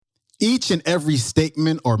Each and every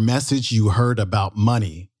statement or message you heard about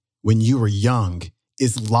money when you were young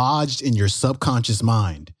is lodged in your subconscious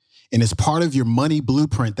mind and is part of your money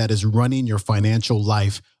blueprint that is running your financial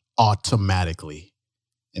life automatically.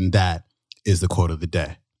 And that is the quote of the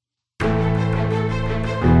day.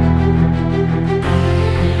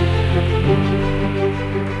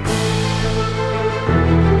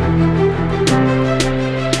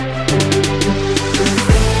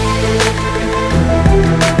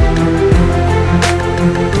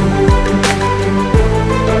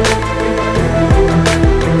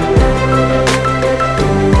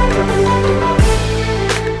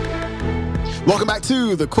 Welcome back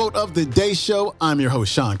to the Quote of the Day show. I'm your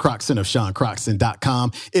host, Sean Croxton of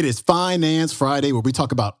SeanCroxton.com. It is Finance Friday, where we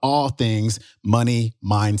talk about all things money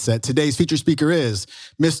mindset. Today's featured speaker is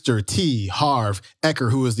Mr. Harv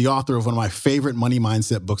Eker, who is the author of one of my favorite money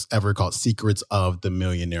mindset books ever called Secrets of the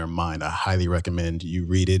Millionaire Mind. I highly recommend you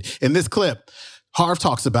read it. In this clip, Harv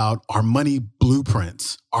talks about our money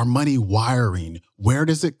blueprints, our money wiring. Where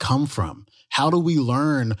does it come from? How do we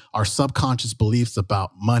learn our subconscious beliefs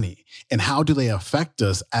about money? And how do they affect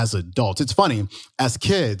us as adults? It's funny, as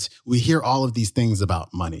kids, we hear all of these things about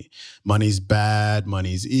money. Money's bad,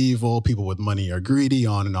 money's evil, people with money are greedy,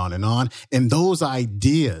 on and on and on. And those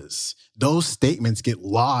ideas, those statements get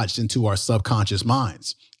lodged into our subconscious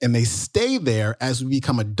minds. And they stay there as we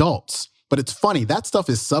become adults. But it's funny, that stuff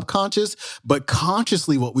is subconscious, but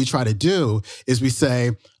consciously what we try to do is we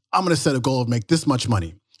say, I'm going to set a goal of make this much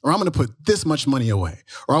money. Or I'm going to put this much money away,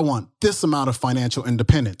 or I want this amount of financial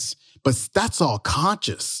independence. But that's all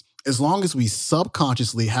conscious. As long as we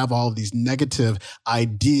subconsciously have all of these negative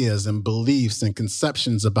ideas and beliefs and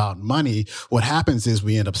conceptions about money, what happens is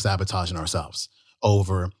we end up sabotaging ourselves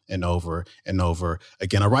over and over and over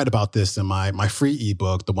again. I write about this in my free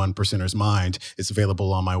ebook, The One Percenter's Mind. It's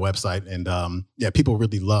available on my website. And people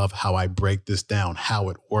really love how I break this down, how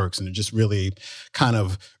it works. And it just really kind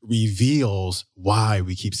of reveals why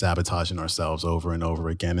we keep sabotaging ourselves over and over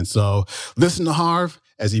again. And so listen to Harv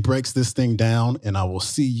as he breaks this thing down, and I will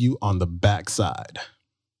see you on the backside.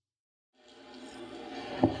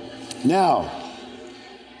 Now,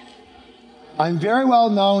 I'm very well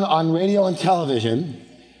known on radio and television,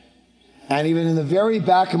 and even in the very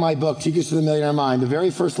back of my book, Secrets of the Millionaire Mind, the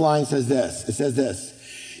very first line says this. It says this: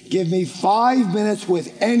 give me 5 minutes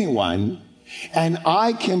with anyone, and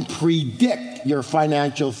I can predict your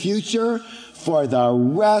financial future for the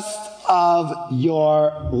rest of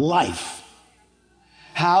your life.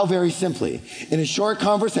 How? Very simply. In a short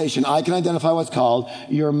conversation, I can identify what's called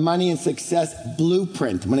your money and success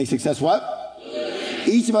blueprint. Money success what?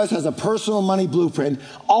 Each of us has a personal money blueprint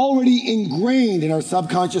already ingrained in our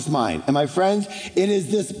subconscious mind. And my friends, it is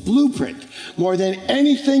this blueprint, more than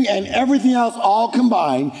anything and everything else all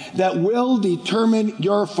combined, that will determine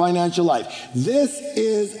your financial life. This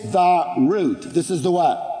is the root. This is the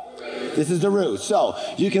what? This is the root. So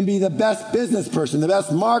you can be the best business person, the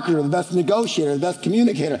best marketer, the best negotiator, the best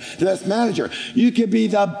communicator, the best manager. You could be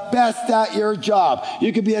the best at your job.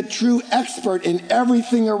 You could be a true expert in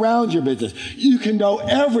everything around your business. You can know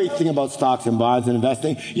everything about stocks and bonds and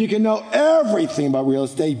investing. You can know everything about real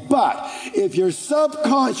estate. But if your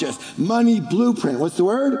subconscious money blueprint, what's the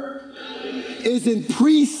word? Isn't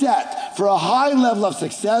preset for a high level of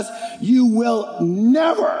success, you will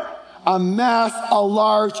never amass a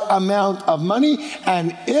large amount of money,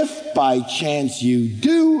 and if by chance you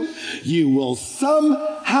do, you will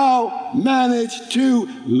somehow manage to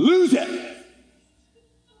lose it.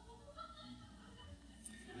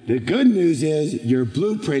 The good news is your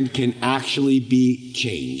blueprint can actually be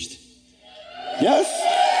changed. Yes?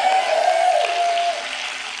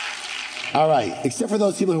 All right, except for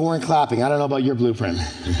those people who weren't clapping. I don't know about your blueprint.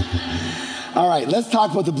 All right, let's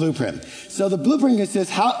talk about the blueprint. So the blueprint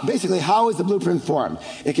consists, how is the blueprint formed?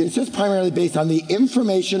 It consists primarily based on the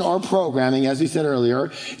information or programming, as we said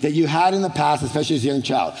earlier, that you had in the past, especially as a young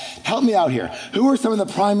child. Help me out here. Who are some of the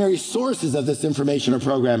primary sources of this information or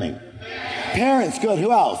programming? Parents, good.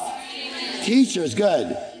 Who else? Teachers,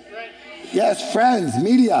 good. Yes, friends,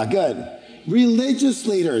 media, good. Religious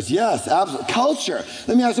leaders, yes, absolutely. Culture.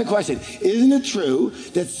 Let me ask you a question. Isn't it true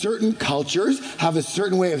that certain cultures have a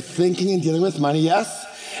certain way of thinking and dealing with money? Yes.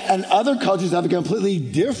 And other cultures have a completely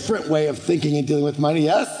different way of thinking and dealing with money?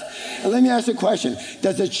 Yes. And let me ask you a question.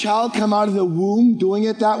 Does a child come out of the womb doing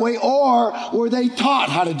it that way, or were they taught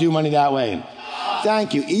how to do money that way?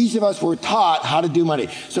 Thank you. Each of us were taught how to do money.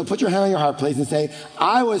 So put your hand on your heart, please, and say,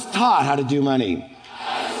 I was taught how to do money.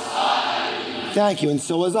 Thank you, and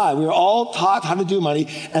so was I. We were all taught how to do money,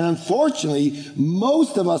 and unfortunately,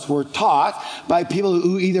 most of us were taught by people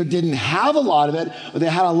who either didn't have a lot of it, or they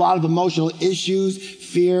had a lot of emotional issues,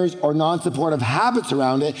 fears, or non-supportive habits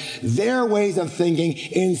around it. Their ways of thinking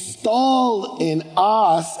installed in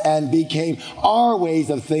us and became our ways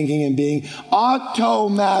of thinking and being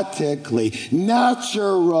automatically,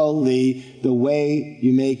 naturally, the way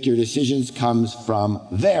you make your decisions comes from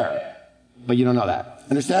there. But you don't know that.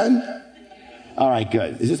 Understand? All right,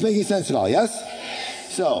 good. Is this making sense at all? Yes?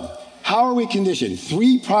 So, how are we conditioned?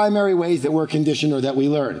 3 primary ways that we're conditioned or that we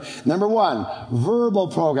learn. Number 1, verbal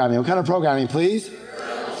programming. What kind of programming, please?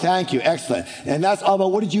 Thank you. Excellent. And that's all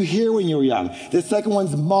about what did you hear when you were young. The second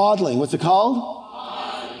one's modeling. What's it called?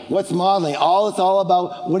 What's modeling? It's all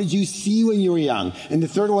about what did you see when you were young. And the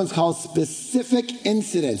third one's called specific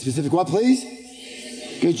incidents. Specific what, please?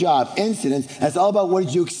 Good job. Incidents. That's all about what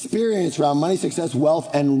did you experience around money, success,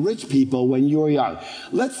 wealth, and rich people when you were young.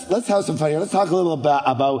 Let's have some fun here. Let's talk a little bit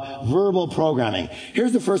about verbal programming.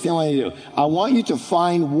 Here's the first thing I want you to do. I want you to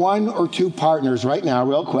find 1 or 2 partners right now,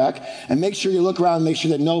 real quick, and make sure you look around and make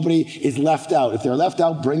sure that nobody is left out. If they're left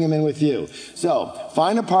out, bring them in with you. So,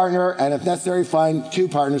 find a partner, and if necessary, find 2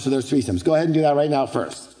 partners so there's threesomes. Go ahead and do that right now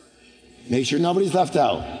first. Make sure nobody's left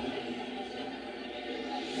out.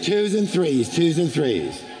 2s and 3s, 2s and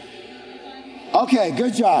 3s. Okay,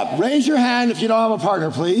 good job. Raise your hand if you don't have a partner,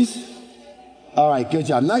 please. All right, good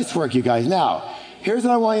job. Nice work, you guys. Now, here's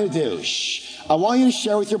what I want you to do. I want you to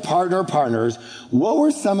share with your partner or partners, what were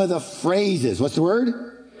some of the phrases? What's the word?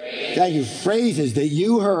 Thank you. Phrases that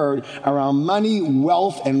you heard around money,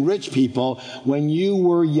 wealth, and rich people when you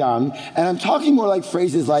were young. And I'm talking more like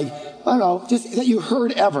phrases like, I don't know, just that you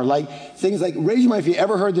heard ever. Like things like, raise your mind if you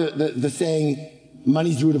ever heard the saying,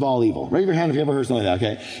 money's the root of all evil. Raise your hand if you ever heard something like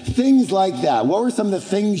that, okay? Things like that. What were some of the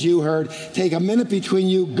things you heard? Take a minute between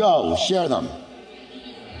you. Go. Share them.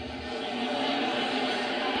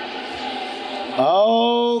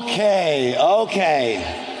 Okay.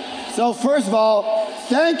 So first of all,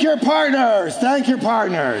 thank your partners. Thank your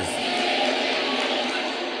partners.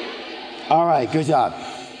 All right, good job.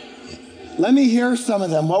 Let me hear some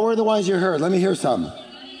of them. What were the ones you heard? Let me hear some.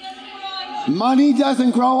 Money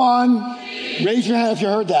doesn't grow on. Raise your hand if you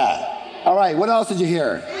heard that. All right, what else did you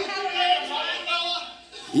hear?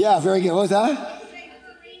 Yeah, very good. What was that?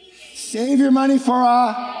 Save your money for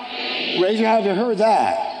raise your hand if you heard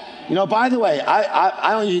that. You know, by the way,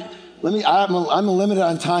 I'm limited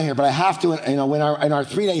on time here, but I have to, in our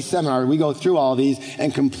 3-day seminar, we go through all these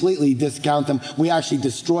and completely discount them. We actually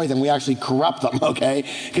destroy them. We actually corrupt them, okay?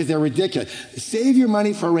 Because they're ridiculous. Save your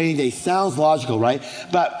money for a rainy day. Sounds logical, right?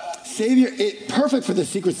 But perfect for the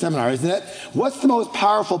secret seminar, isn't it? What's the most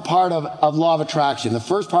powerful part of law of attraction? The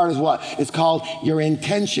first part is what? It's called your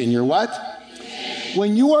intention. Your what?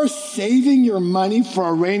 When you are saving your money for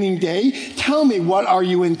a raining day, tell me, what are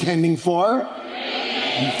you intending for?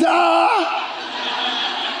 Duh!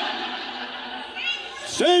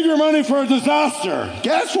 Save your money for a disaster.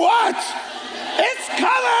 Guess what? It's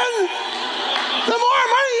coming! The more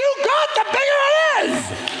money you got, the bigger it is!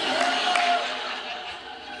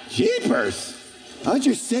 Jeepers. Why don't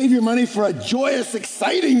you save your money for a joyous,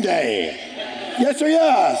 exciting day? Yes or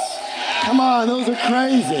yes? Come on, those are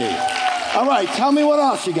crazy. All right, tell me what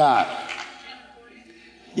else you got.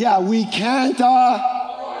 Yeah, we can't,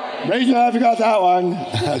 raise your hand if you got that one.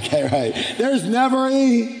 Okay, right. There's never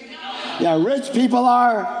yeah, rich people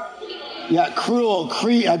are, cruel,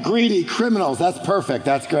 greedy criminals. That's perfect.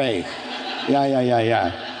 That's great.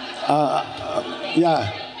 Yeah.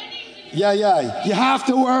 You have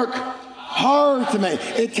to work hard to make.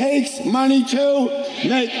 It takes money to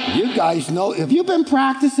make. You guys know. Have you been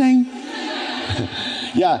practicing?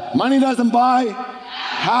 Yeah, money doesn't buy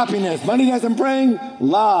happiness. Money doesn't bring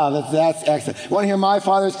love. That's excellent. Want to hear my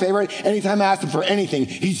father's favorite? Anytime I ask him for anything,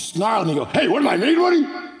 he'd snarl at me and go, hey, what do I need, Woody?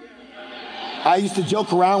 I used to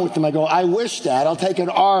joke around with him. I go, I wish, Dad. I'll take an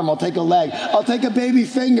arm. I'll take a leg. I'll take a baby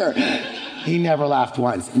finger. He never laughed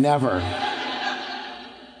once. Never.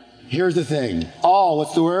 Here's the thing.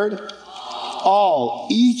 What's the word? All,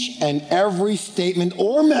 each and every statement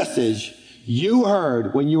or message you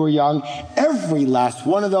heard when you were young, every last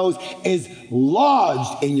one of those is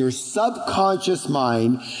lodged in your subconscious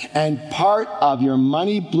mind and part of your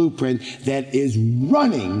money blueprint that is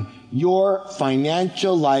running your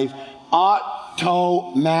financial life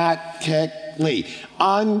automatically,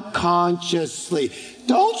 unconsciously.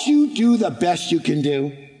 Don't you do the best you can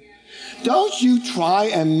do? Don't you try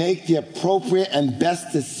and make the appropriate and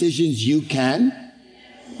best decisions you can?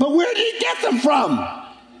 But where do you get them from?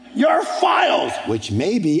 Your files, which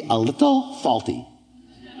may be a little faulty.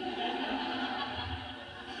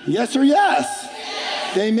 Yes or yes?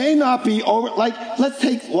 They may not be over, like, let's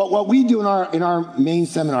take what we do in our main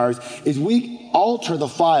seminars is we alter the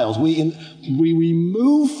files. We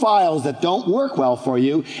remove files that don't work well for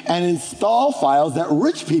you and install files that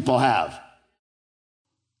rich people have.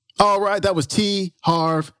 All right, that was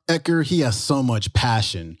Harv Eker. He has so much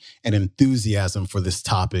passion and enthusiasm for this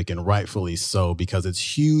topic, and rightfully so, because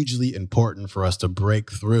it's hugely important for us to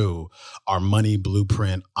break through our money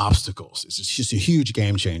blueprint obstacles. It's just a huge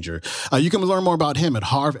game changer. You can learn more about him at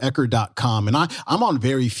harveker.com. And I'm on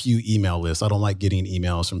very few email lists. I don't like getting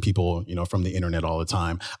emails from people, from the internet all the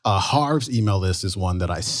time. Harv's email list is one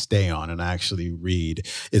that I stay on and I actually read.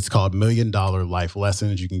 It's called $1 Million Life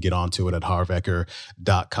Lessons. You can get onto it at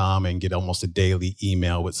harveker.com and get almost a daily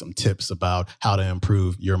email with some tips about how to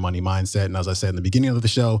improve your money mindset. And as I said in the beginning of the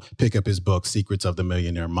show, pick up his book, Secrets of the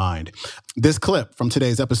Millionaire Mind. This clip from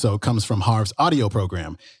today's episode comes from Harv's audio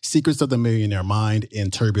program, Secrets of the Millionaire Mind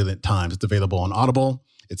in Turbulent Times. It's available on Audible.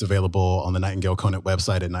 It's available on the Nightingale Conant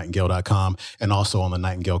website at nightingale.com and also on the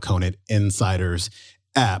Nightingale Conant Insiders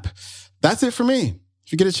app. That's it for me.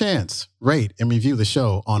 If you get a chance, rate and review the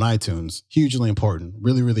show on iTunes. Hugely important.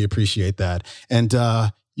 Really, really appreciate that. And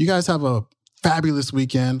you guys have a fabulous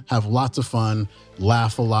weekend. Have lots of fun.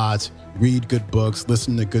 Laugh a lot. Read good books.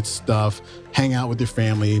 Listen to good stuff. Hang out with your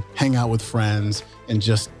family. Hang out with friends. And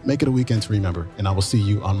just make it a weekend to remember. And I will see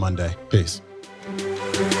you on Monday. Peace.